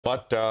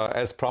But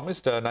as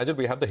promised, Nigel,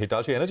 we have the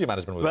Hitachi Energy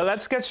management with us. Well,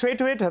 let's get straight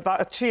to it.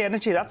 Hitachi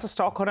Energy, that's a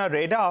stock on our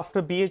radar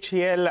after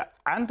BHEL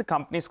and the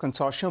company's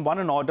consortium won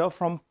an order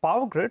from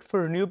Power Grid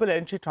for a renewable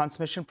energy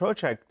transmission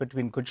project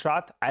between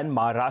Gujarat and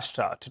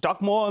Maharashtra. To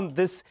talk more on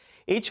this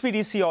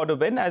HVDC order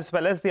win, as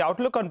well as the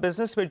outlook on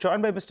business, we're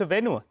joined by Mr.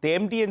 Venu, the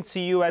MD and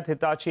CEO at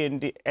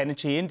Hitachi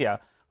Energy India,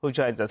 who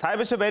joins us. Hi,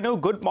 Mr. Venu.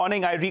 Good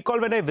morning. I recall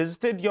when I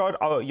visited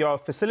your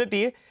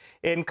facility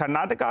in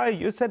Karnataka,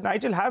 you said,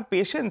 Nigel, have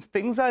patience.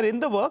 Things are in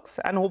the works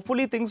and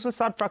hopefully things will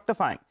start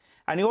fructifying.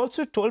 And you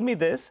also told me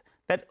this,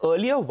 that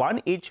earlier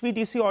one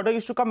HVDC order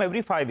used to come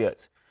every 5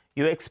 years.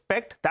 You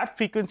expect that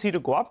frequency to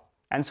go up,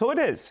 and so it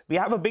is. We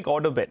have a big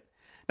order win.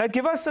 Now,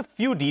 give us a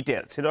few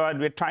details, and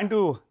we're trying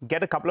to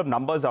get a couple of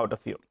numbers out of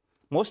you.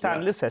 Most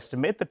analysts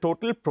estimate the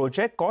total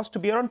project cost to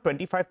be around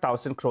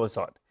 25,000 crores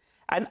odd.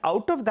 And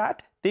out of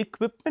that, the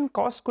equipment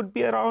cost could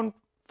be around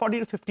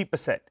 40 to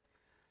 50%.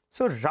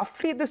 So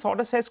roughly this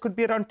order size could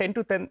be around 10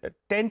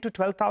 to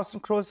 12,000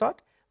 crores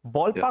odd.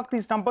 Ballpark,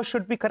 these numbers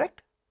should be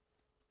correct?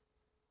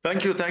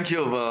 Thank you,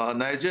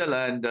 Nigel,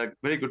 and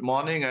very good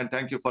morning, and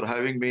thank you for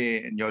having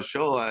me in your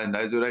show. And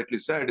as you rightly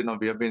said,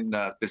 we have been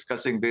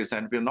discussing this,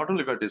 and we're not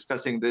only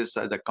discussing this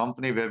as a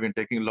company, we have been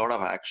taking a lot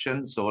of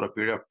actions over a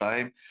period of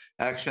time.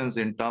 Actions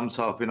in terms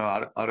of in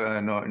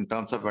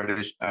terms of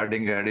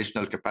adding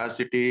additional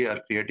capacity or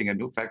creating a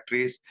new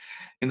factories.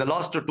 In the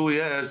last 2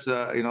 years,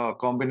 a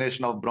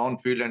combination of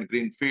brownfield and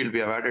greenfield, we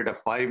have added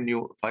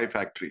five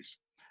factories,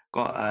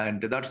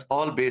 and that's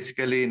all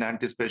basically in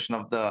anticipation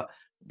of the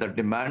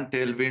demand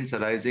tailwinds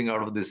arising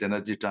out of this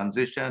energy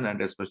transition, and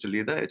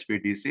especially the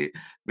HVDC,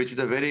 which is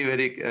a very,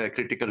 very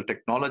critical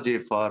technology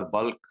for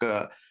bulk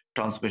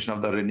transmission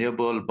of the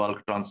renewable,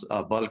 bulk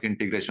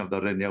integration of the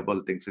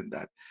renewable things in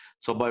that.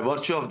 So by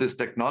virtue of this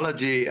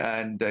technology,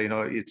 and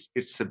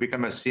it's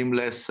become a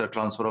seamless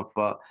transfer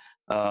of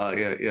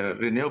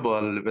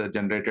renewable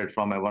generated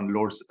from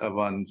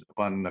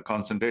one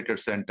concentrated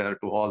center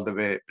to all the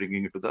way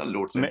bringing it to the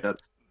load center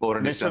over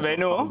a distance of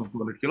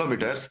 200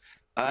 kilometers.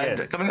 And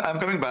yes. I'm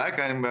coming back.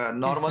 And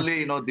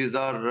normally, these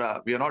are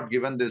we are not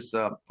given this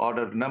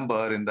order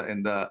number in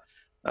the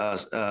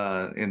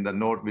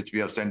note which we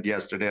have sent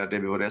yesterday or day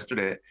before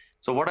yesterday.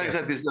 So what I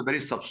said, this is a very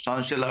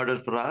substantial order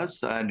for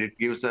us, and it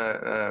gives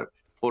a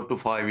 4 to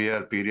 5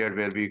 year period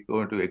where we're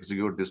going to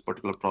execute this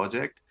particular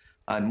project.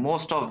 And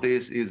most of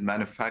this is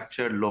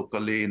manufactured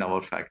locally in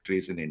our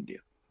factories in India.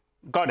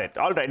 Got it.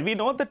 All right. We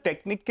know the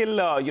technical,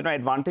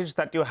 advantage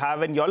that you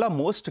have, and y'all are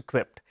most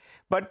equipped.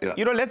 But,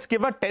 let's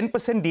give a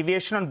 10%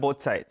 deviation on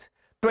both sides.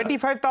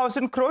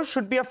 25,000 crores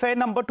should be a fair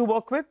number to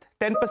work with.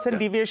 10%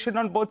 deviation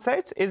on both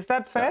sides. Is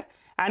that fair?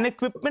 And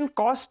equipment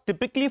cost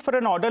typically for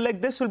an order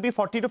like this will be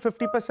 40 to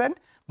 50%.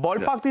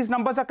 Ballpark, these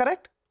numbers are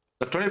correct?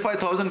 The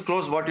 25,000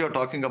 crores, what you're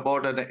talking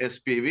about at the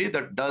SPV,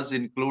 that does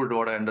include,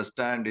 what I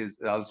understand, is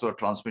also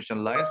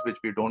transmission lines, which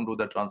we don't do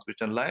the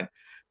transmission line.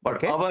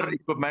 But our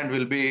equipment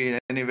will be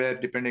anywhere,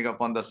 depending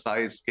upon the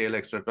size, scale,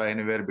 etc.,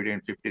 anywhere between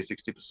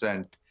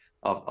 50-60%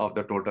 of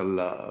the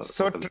total.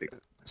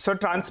 So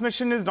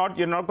transmission is not,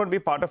 you're not going to be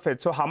part of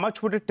it. So how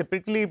much would it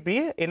typically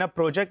be in a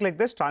project like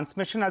this,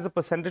 transmission as a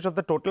percentage of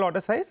the total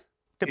order size?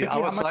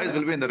 Our size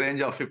will be in the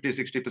range of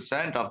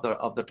 50-60%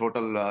 of the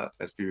total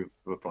SPV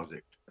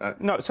project.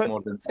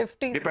 More than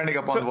 50, depending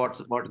upon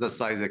what the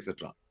size,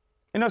 etc.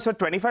 So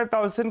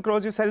 25,000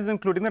 crores you said is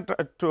including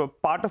the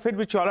part of it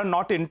which you all are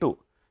not into.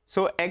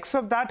 So X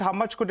of that, how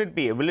much could it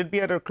be? Will it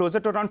be closer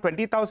to around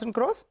 20,000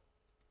 crores?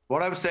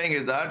 What I'm saying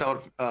is that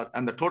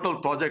and the total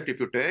project, if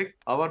you take,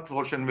 our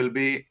portion will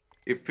be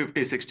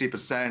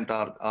 50-60%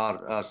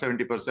 or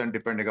 70%,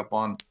 depending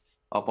upon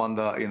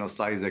the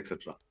size,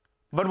 etc.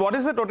 But what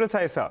is the total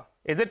size, sir?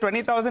 Is it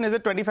 20,000? Is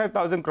it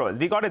 25,000 crores?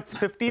 We got it's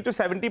 50 to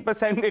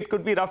 70%. It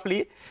could be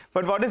roughly.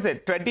 But what is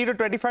it? 20 to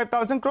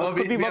 25,000 crores?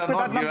 Could we work with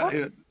that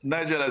number?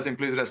 Nigel, as in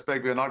please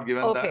respect, we are not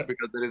given that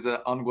because there is an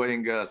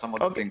ongoing some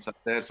other things up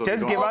there. So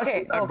just give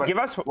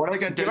us. What I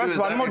can tell you is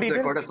one more that detail.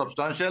 It's quite a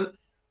substantial,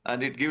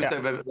 and it gives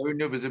a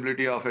revenue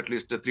visibility of at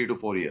least 3 to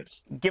 4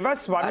 years. Give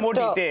us one more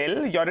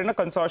detail. You're in a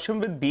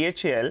consortium with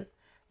BHEL.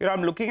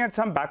 I'm looking at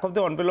some back of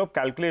the envelope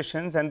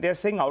calculations, and they're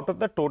saying out of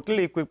the total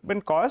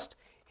equipment cost,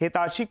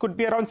 Hitachi could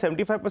be around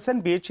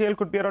 75%, BHEL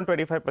could be around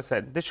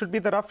 25%. This should be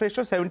the rough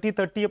ratio,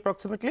 70-30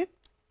 approximately?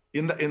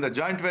 In the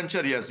joint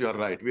venture, yes, you are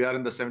right. We are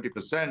in the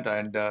 70%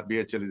 and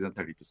BHEL is in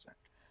 30%.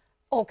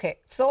 Okay,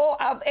 so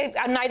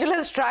Nigel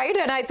has tried,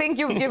 and I think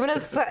you've given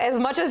us as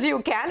much as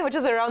you can, which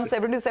is around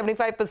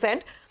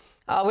 70-75%.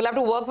 We'll have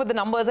to work with the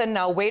numbers and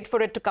wait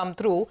for it to come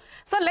through.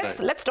 So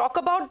let's talk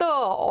about the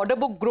order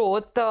book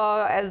growth.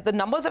 As the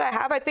numbers that I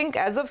have, I think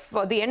as of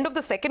the end of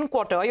the second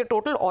quarter, your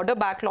total order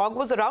backlog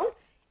was around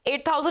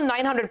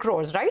 8,900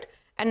 crores, right?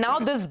 And now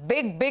this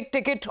big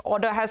ticket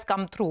order has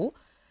come through.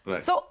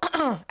 Right. So,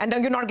 and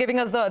then you're not giving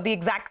us the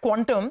exact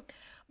quantum,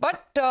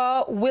 but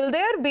will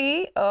there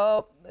be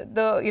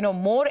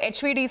more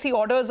HVDC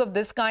orders of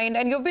this kind?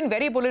 And you've been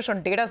very bullish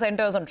on data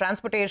centers, on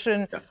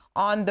transportation,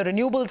 on the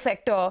renewable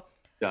sector.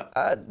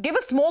 Give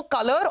us more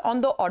color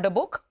on the order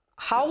book.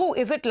 How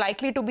is it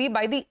likely to be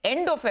by the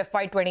end of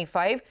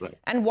FY25? Right.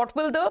 And what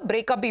will the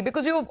breakup be?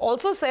 Because you have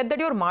also said that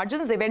your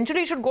margins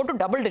eventually should go to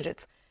double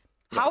digits.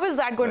 Right. How is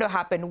that going to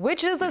happen?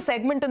 Which is the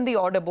segment in the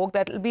order book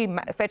that will be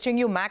fetching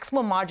you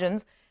maximum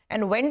margins?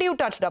 And when do you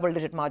touch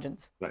double-digit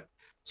margins? Right.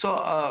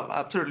 So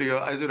absolutely,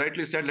 as you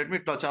rightly said, let me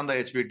touch on the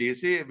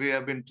HVDC. We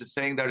have been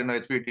saying that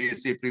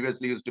HVDC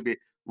previously used to be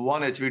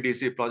one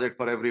HVDC project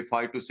for every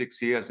 5 to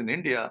 6 years in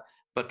India.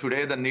 But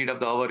today the need of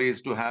the hour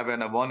is to have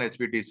one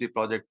HVDC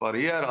project per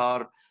year,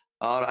 or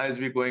as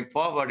we going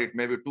forward, it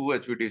may be 2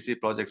 HVDC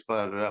projects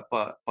per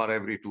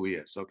every 2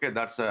 years. Okay,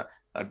 that's a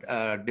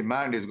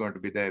demand is going to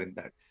be there in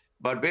that.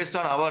 But based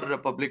on our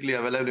publicly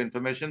available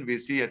information, we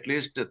see at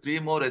least 3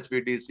 more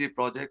HVDC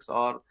projects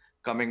are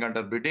coming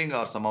under bidding,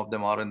 or some of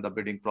them are in the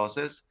bidding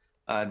process,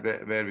 and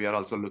where we are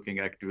also looking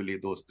actively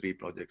those 3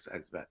 projects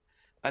as well.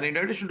 And in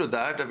addition to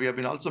that, we have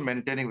been also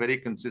maintaining very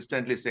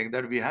consistently saying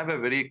that we have a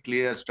very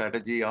clear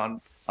strategy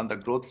on the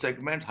growth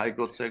segment, high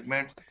growth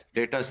segment.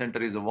 Data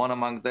center is one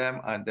among them,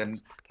 and then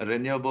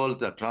renewables,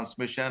 the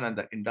transmission, and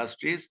the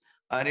industries.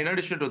 And in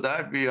addition to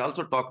that, we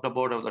also talked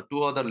about the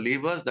 2 other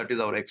levers, that is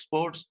our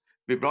exports.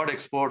 We brought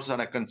exports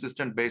on a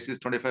consistent basis,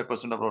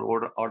 25% of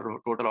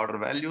our total order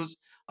values,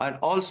 and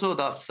also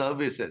the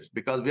services,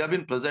 because we have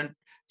been present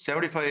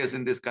 75 years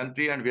in this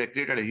country, and we have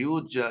created a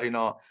huge,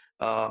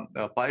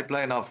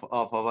 pipeline of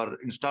our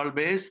install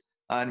base,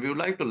 and we would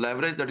like to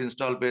leverage that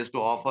install base to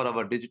offer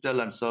our digital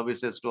and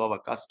services to our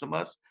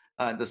customers.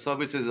 And the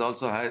services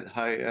also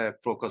high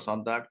focus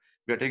on that.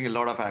 We are taking a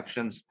lot of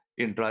actions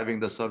in driving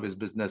the service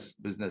business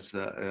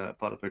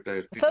for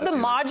So the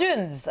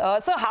margins,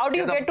 so how do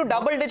you get to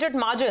double-digit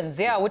margins?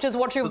 Yeah, which is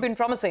what you've been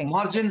promising.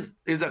 Margins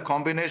is a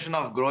combination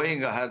of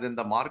growing ahead in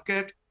the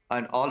market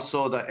and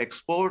also the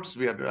exports.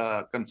 We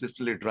are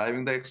consistently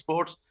driving the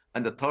exports.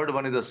 And the third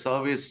one is the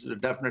service.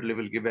 Definitely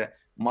will give a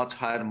much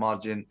higher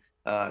margin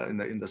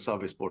in the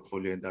service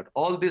portfolio. In that,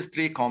 all these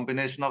 3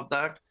 combination of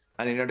that,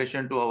 and in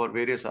addition to our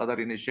various other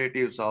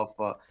initiatives of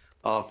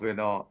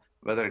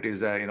whether it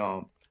is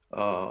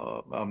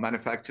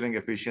manufacturing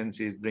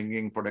efficiencies,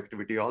 bringing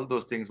productivity, all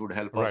those things would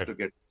help us to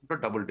get to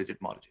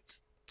double-digit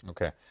margins.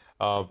 Okay.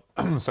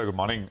 So good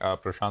morning,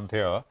 Prashant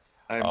here.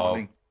 Good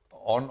morning.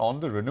 On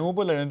the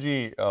renewable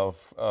energy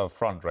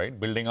front, right,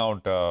 building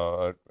out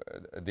the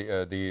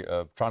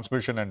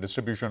transmission and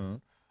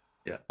distribution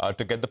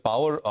to get the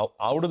power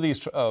out of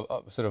these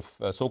sort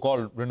of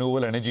so-called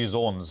renewable energy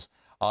zones.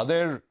 Are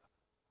there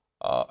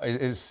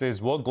is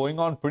work going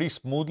on pretty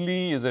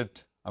smoothly? Is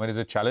it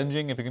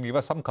challenging? If you can give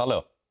us some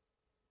color.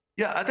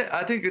 Yeah,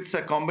 I think it's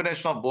a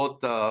combination of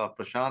both,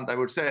 Prashant. I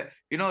would say,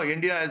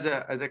 India as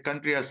a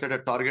country has set a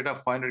target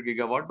of 500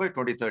 gigawatt by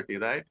 2030,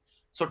 right?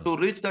 So to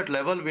reach that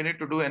level, we need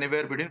to do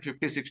anywhere between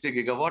 50-60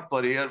 gigawatt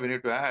per year. We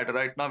need to add.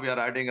 Right now, we are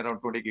adding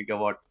around 20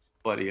 gigawatt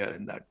per year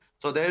in that.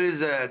 So there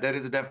is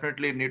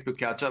definitely need to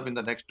catch up in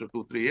the next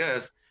 2-3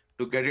 years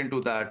to get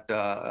into that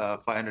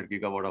 500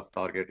 gigawatt of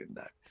target in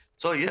that.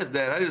 So yes,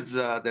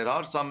 there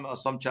are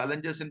some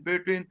challenges in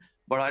between,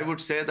 but I would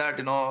say that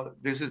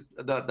this is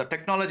the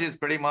technology is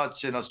pretty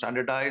much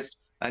standardized,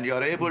 and you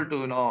are able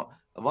to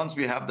once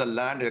we have the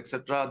land,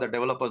 etc., the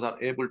developers are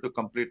able to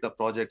complete the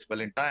projects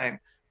well in time.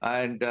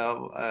 And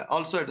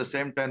also at the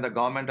same time, the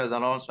government has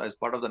announced as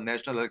part of the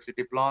National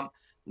Electricity Plan,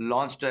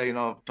 launched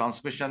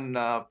transmission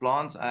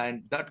plans,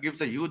 and that gives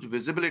a huge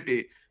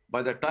visibility.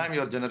 By the time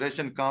your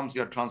generation comes,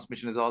 your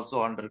transmission is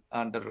also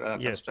under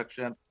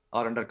construction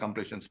or under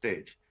completion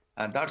stage,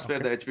 and that's where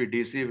the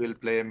HVDC will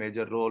play a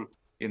major role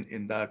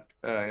in that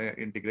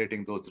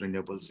integrating those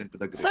renewables into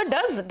the grid. So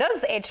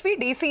does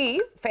HVDC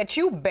fetch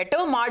you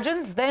better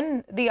margins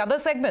than the other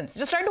segments?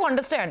 Just trying to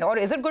understand, or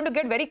is it going to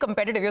get very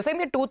competitive? You're saying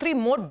there are 2-3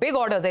 more big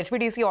orders,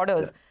 HVDC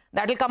orders,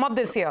 that will come up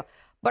this year.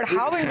 But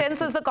how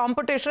intense is the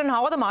competition?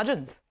 How are the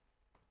margins?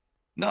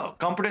 No,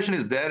 competition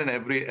is there in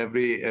every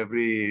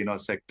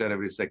sector,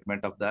 every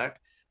segment of that.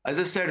 As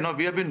I said,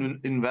 we have been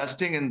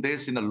investing in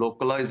this,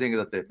 localizing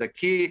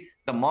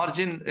the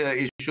margin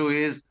issue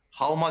is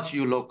how much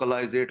you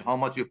localize it, how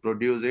much you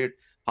produce it,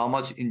 how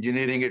much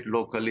engineering it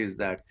locally is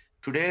that.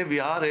 Today, we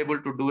are able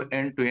to do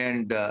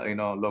end-to-end,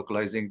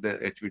 localizing the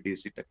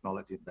HVDC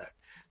technology in that.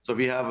 So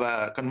we have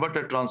a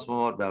converter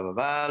transformer, we have a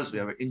valves, we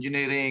have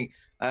engineering,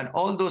 and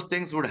all those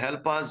things would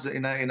help us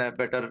in a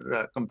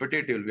better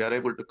competitive. We are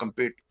able to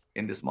compete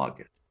in this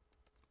market.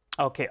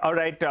 Okay, all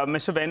right,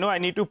 Mr. Venu, I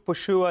need to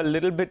push you a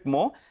little bit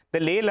more. The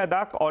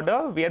Leh-Ladakh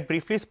order, we had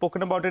briefly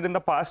spoken about it in the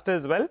past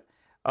as well.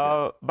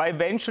 By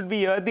when should we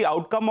hear the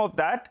outcome of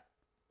that?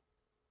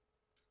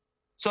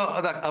 So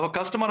our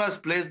customer has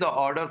placed the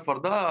order for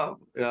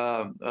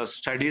the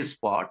study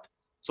spot.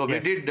 So we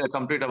did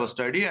complete our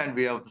study, and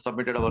we have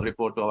submitted our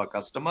report to our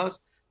customers.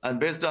 And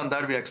based on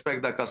that, we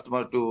expect the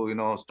customer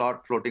to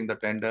start floating the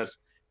tenders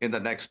in the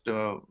next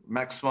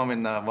maximum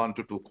in 1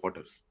 to 2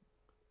 quarters.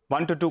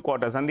 1 to 2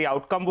 quarters, and the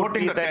outcome would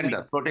be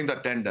floating the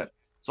tender.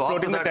 So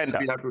after that,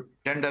 we have to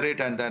tender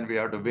it, and then we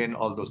have to win.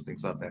 All those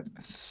things are there.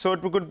 So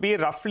it could be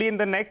roughly in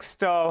the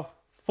next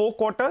 4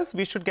 quarters,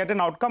 we should get an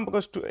outcome,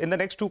 because in the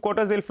next 2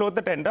 quarters, they'll float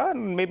the tender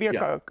and maybe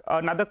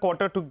another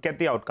quarter to get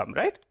the outcome,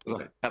 right?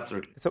 Right,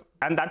 absolutely. So,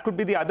 and that could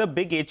be the other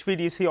big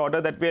HVDC order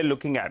that we're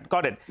looking at.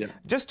 Got it. Yeah.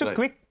 Just a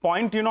quick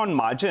point, on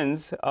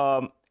margins,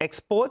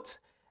 exports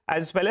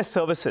as well as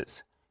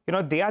services.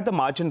 They are the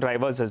margin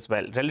drivers as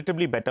well,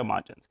 relatively better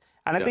margins.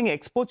 And I think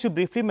exports, you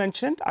briefly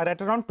mentioned, are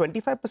at around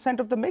 25%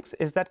 of the mix.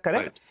 Is that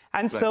correct? Right.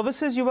 And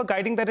services, you were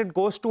guiding that it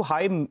goes to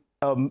high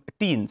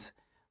teens.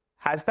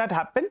 Has that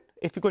happened?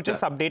 If you could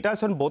just update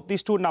us on both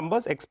these two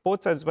numbers,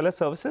 exports as well as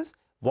services.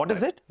 What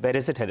is it? Where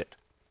is it headed?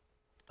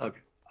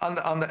 Okay.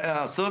 On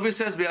the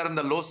services, we are in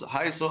the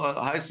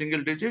high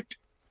single digit,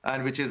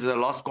 and which is the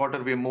last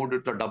quarter we moved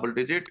it to double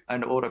digit,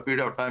 and over a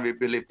period of time we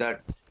believe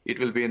that it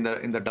will be in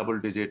the double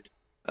digit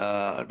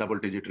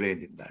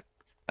range in that.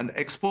 And the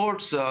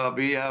exports,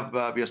 we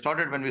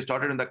started when we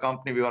started in the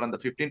company, we were on the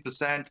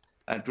 15%,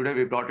 and today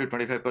we brought it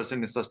 25%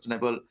 in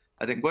sustainable.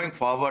 I think going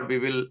forward, we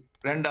will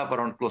end up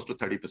around close to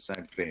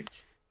 30% range.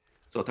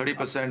 So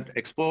 30%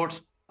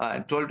 exports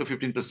and 12 to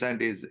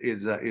 15%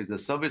 is the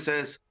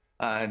services,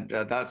 and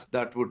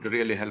that would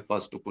really help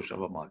us to push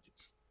our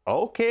margins.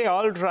 Okay,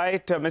 all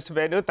right, Mr.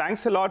 Venu,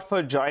 thanks a lot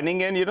for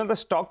joining in. The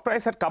stock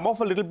price had come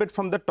off a little bit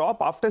from the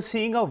top after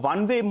seeing a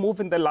one-way move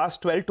in the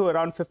last 12 to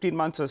around 15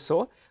 months or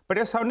so. But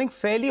you're sounding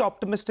fairly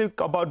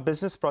optimistic about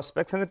business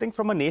prospects. And I think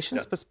from a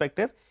nation's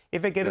perspective,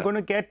 if we're going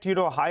to get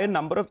a higher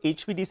number of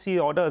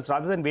HVDC orders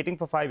rather than waiting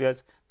for 5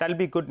 years, that'll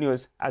be good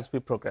news as we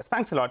progress.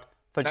 Thanks a lot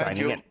for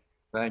joining in.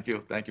 Thank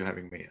you. Thank you for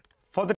having me here.